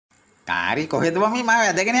කාරි කොහෙද මම මාව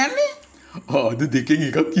ඇදගෙන යන්නේ? ආද දෙකෙන්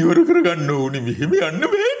එකක් ඉවර කරගන්න ඕනේ. මෙහෙම යන්න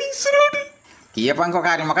බෑනේ ඉස්සරහට. කියපන්කෝ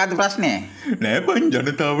කාරි මොකද්ද ප්‍රශ්නේ? නෑ බං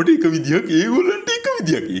ජනතාවට එක විදියක් ඒගොල්ලන්ට එක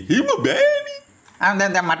විදියක්. එහෙම බෑනේ.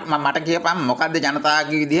 දැන් මට කියපන් මොකද්ද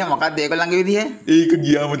ජනතාවගේ විදිය මොකද්ද ඒගොල්ලන්ගේ විදිය? ඒක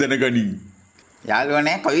ගියාම දැනගනින්.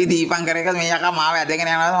 යාළුවනේ කොයි දීපන් කරේක මේ යකා මාව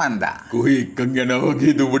ඇදගෙන යනවද මන්දා? කොහේ එක්කන් යනවා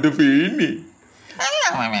වගේද ඔබට පේන්නේ?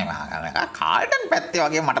 මේ කාල්ටන් පැත්තේ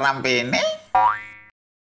වගේ මට නම් පේන්නේ.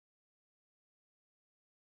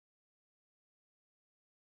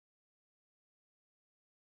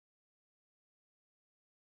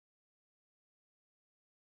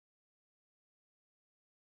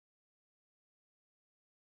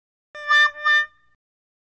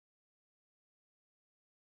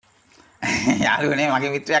 යාළුවනේ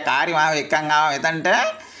මගේ මිත්‍රයා කාරි මාව එක්කන් ආවා මෙතනට.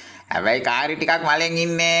 හැබැයි කාරි ටිකක් මලෙන්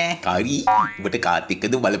ඉන්නේ. කාරි ඔබට කාත්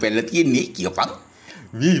එක්කද බලපැල්ල තියෙන්නේ කියපන්.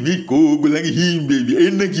 මේ කෝගලගේ හීම් බේබි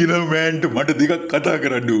එන්න කියලා මෑන්ට මට දෙකක් කතා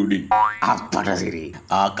කරන්න ඕනේ. අප්පට සිරි.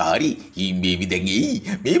 කාරි හීම් බේබි දැන් එයි.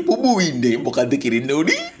 මේ පුබු ඉන්නේ මොකද්ද කිරින්න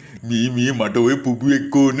ඕනේ? මේ මට ඔය පුබු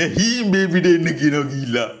එක්ක ඕනේ හීම් බේබිට එන්න කියනවා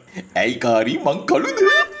ගිහිල්ලා. ඇයි කාරි මං කළුද?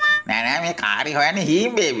 නෑ මේ කාරි හොයන්නේ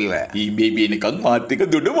හීම් බේබිව. හීම් බේබි එනකන් මාත් එක්ක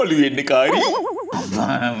දොඩමලු වෙන්නේ කාරි.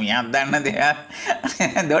 මියක් දන්න දෙයක්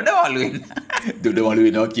දොඩමලු වෙන්න. දොඩමලු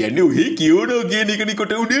වෙනවා කියන්නේ ඔහේ කියවනවා කියන එකනේ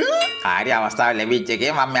කොට උඩ. කාරි අවස්ථාව ලැබිච්ච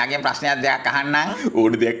එකේ මම මෙයාගෙන් ප්‍රශ්නයක් දෙයක් අහන්නම්.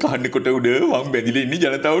 ඕන දෙයක් අහන්න කොට උඩ මම බැඳිලා ඉන්නේ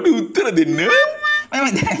ජනතාවට උත්තර දෙන්න.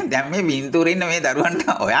 දැන් මේ බින්තුරේ ඉන්න මේ දරුවන්ට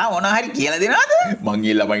ඔයා මොනවා හරි කියලා දෙනවද? මං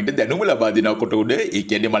ඒ ළමයින්ට දැනුම ලබා දෙනවා කොට උඩ. ඒ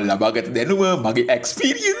කියන්නේ මම ලබාගත් දැනුම මගේ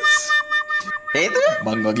එක්ස්පීරියන්ස්. හේතුව?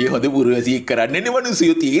 මං වගේ හොඳ පුරවැසියෙක් කරන්නේ නේ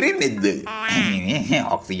මිනිස්සුયો තීරෙන්නේ නැද්ද?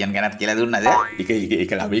 ඔක්සිජන් ගැනත් කියලා දුන්නද?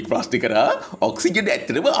 ඒක ළමෙක් ප්‍රශ්න කරා ඔක්සිජන්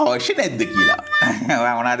ඇත්තටම අවශ්‍ය නැද්ද කියලා.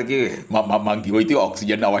 ඔයා මොනවද කිව්වේ? මම කිව්වා ඉතින්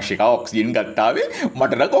ඔක්සිජන් අවශ්‍ය එකා ඔක්සිජන් ගත්තාවේ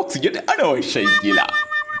මට නම් ඔක්සිජන් අනවශ්‍යයි කියලා.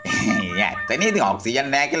 ඇත්තනේ ඉතින් ඔක්සිජන්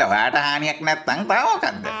නැහැ කියලා ඔයාට හානියක් නැත්තම් තව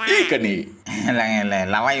මොකද්ද? ඒකනේ.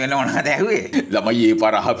 ළමයි වෙන මොනවද ඇහුවේ? ළමයි ඒ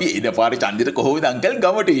පාර අපි එන පාර චන්දිට කොහොමද අංකල්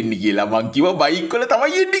ගමට එන්නේ කියලා. මං කිව්වා බයික් වල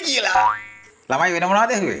තමයි එන්නේ කියලා. ළමයි වෙන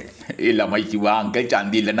මොනවද ඇහුවේ? ඒ ළමයි කිව්වා අංකල්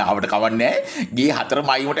චන්දි ඉල්ලන්න ආවට කවන්නේ ගේ 4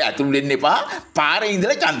 මයිමට ඇතුළු වෙන්න එපා පාරේ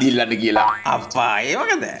ඉඳලා චන්දි ඉල්ලන්න කියලා. අප්පා ඒ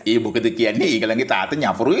මොකද? ඒ මොකද කියන්නේ ඒගලගේ තාත්තා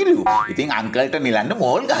ඤපුරුයිලු. ඉතින් අංකල්ට නිලන්න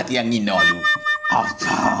මෝල් ගහතියන් ඉන්නවලු.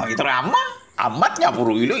 අප්පා ඊතර අම්මත්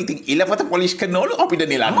ඤපුරුයිලු. ඉතින් ඉලපත පොලිෂ් කරනවලු අපිට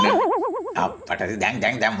නිලන්න. අප්පට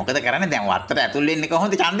දැන් මොකද කරන්නේ? දැන් වත්තට ඇතුල් වෙන්නේ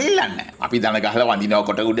කොහොමද ඡන්දෙ ඉල්ලන්න? අපි දන ගහලා වඳිනවා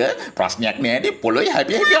කොට උඩ ප්‍රශ්නයක් නෑනේ පොළොයි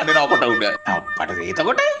හැපි හැපි අඬනවා කොට උඩ.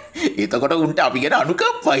 අප්පට එතකොට උන්ට අපි ගැන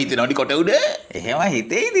අනුකම්පා හිතෙනවනේ කොට උඩ. එහෙම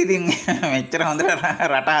හිතෙයිද ඉතින් මෙච්චර හොඳට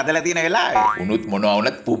රට හදලා තියෙන වෙලාවේ. උනුත් මොනවා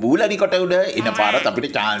වුණත් පුබුලනි කොට උඩ එන පාරත්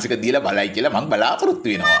අපිට chance එක දීලා බලයි කියලා මං බලාපොරොත්තු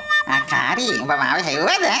වෙනවා. කාරි උඹ මාව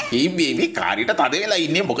හෙව්වද? මේ බේබි කාරිට තද වෙලා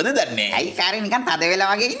ඉන්නේ මොකද දන්නේ? ඇයි කාරි නිකන් තද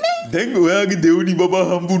වෙලා වගේ ඉන්නේ? දැන් ඔයාගේ දෙවනි බබා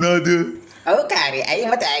හම්බුණාද? ඔව් කාරි ඇයි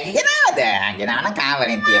උඹ තෑගි ගෙනාවද? ගෙනාන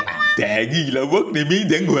කාවරෙන් තියපන්. තෑගි ඉලව්වක් නෙමෙයි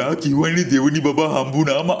දැන් ඔයා කිව්වනේ දෙවනි බබා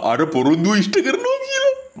හම්බුණාම අර පොරොන්දුව ඉෂ්ට කරනවා කියලා.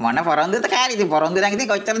 මොන පොරොන්දුද කාරි? ඉතින් පොරොන්දු දැන් ඉතින්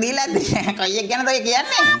කොච්චර දීලාද? කොයි එක ගැනද ඔය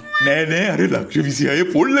කියන්නේ? නෑ අර ලක්ෂ 26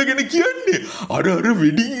 පොල්ල ගැන කියන්නේ. අර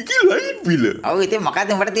වෙඩින් එකේ ලයිට් බිල. ඔව් ඉතින්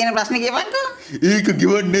මොකද උඹට තියෙන ප්‍රශ්නේ කියපන්කෝ. ඒක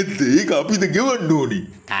ගෙවන්නේ නැද්ද? ඒක අපිට ගෙවන්න ඕනි.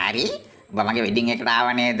 කාරි උඹ මගේ වෙඩින් එකට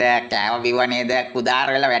ආව නේද? කෑව බිව්ව නේද? කුදාර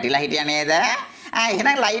වෙලා වැටිලා හිටියා නේද?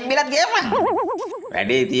 එහෙනම් ලයිට් බිලත් ගෙවපන්.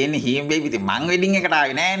 වැඩේ තියෙන්නේ හීම් බේබි ඉතින් මං වෙඩින් එකට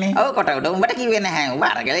ආවේ නෑනේ. ඔව් කොට උඩ උඹට කිව්වේ නැහැ. උඹ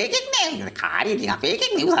අරගල එකෙක් නෑ. කාරි ඉතින් අපේ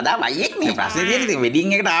එකෙක් නේ. සදා වයියෙක් නේ. ප්‍රශ්නේ තියෙන්නේ ඉතින්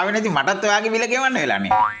වෙඩින් එකට ආවේ නැති මටත් ඔයාගේ බිල ගෙවන්න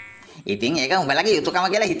වෙලානේ. ඉතින් ඒක උඹලගේ යුතුයකම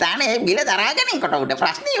කියලා හිතානේ ඒ බිල දරාගෙන කොට උඩ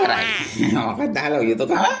ප්‍රශ්නේ ඉවරයි. මොකක්ද දාලා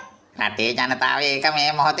යුතුයකම? රටේ ජනතාව ඒක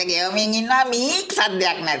මේ මොහොතේ ගෙවමින් ඉන්නවා මීක්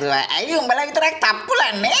සද්දයක් නැතුව. ඇයි උඹලා විතරක්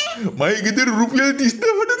තප්පුලන්නේ? මයි ගෙදර රුපියල්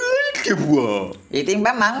 30000කට ලයිට් ගෙවුවා. ඉතින්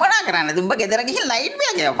මං මොනා කරන්නද? උඹ ගෙදර ගිහින් ලයිට්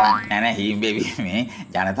බිල ගෙවපන්. නෑ හීම් බේබි මේ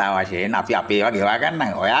ජනතාව වශයෙන් අපි අපේ ඒවා ගෙවා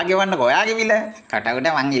ගන්න. ඔයා ගෙවන්නකෝ ඔයාගේ බිල. කට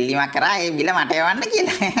උඩ මං ඉල්ලීමක් කරා ඒ බිල මට එවන්න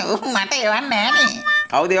කියලා. මට එවන්නේ නෑනේ.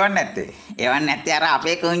 කවුද එවන්නේ නැත්තේ? එවන්නේ නැත්තේ අර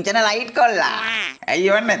අපේ කුංචන ලයිට් කොල්ලා. ඇයි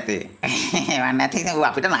එවන්නේ නැත්තේ? එවන්නේ නැත්තේ ඉතින් ඌ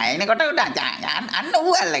අපිට ණයනේ කොට උඩ අන්න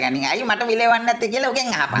ඌ අල්ලගනින්. ඇයි මට බිල එවන්නේ නැත්තේ කියලා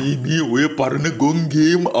උගෙන් අහපන්. මේ ඔය පරණ ගොන්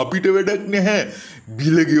ගේම් අපිට වැඩක් නැහැ.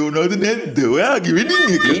 බිල ගෙවනවද නැද්ද? ඔයාගේ වෙඩින්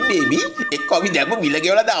එක. මේ බේබි එක්ක අපි දැම්ම බිල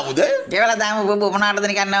ගෙවලා දාමුද? ගෙවලා දාමු බබ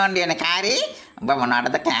මොනවටද නිකන් නවන්නේ යන්නේ කාරි? උඹ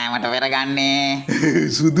මොනවටද කෑමට වෙරගන්නේ?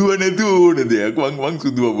 සුදුව නැතු ඕන දෙයක් මං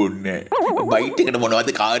සුදුව බොන්නේ නැහැ. බයිට් එකට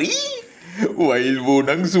මොනවද කාරි? වයිල්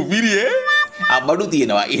බෝනං සුපිරිය අබඩු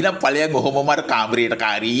තියෙනවා. එහෙනම් ඵලයන් ඔහොමම අර කාමරේට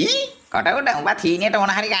කාරි. කොට උඩ උඹ තීනියට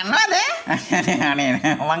මොන හරි ගන්නවද? අනේ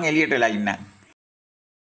මං එළියට වෙලා ඉන්නම්.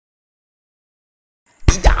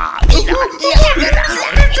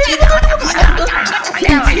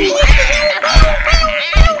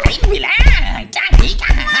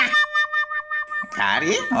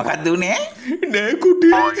 මොකක්ද උනේ? නෑ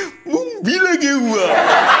කොටේ මුන් බිල ගෙව්වා.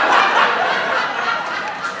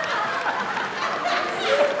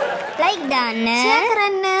 ලයික් දාන්න, ෂෙයා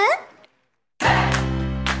කරන්න.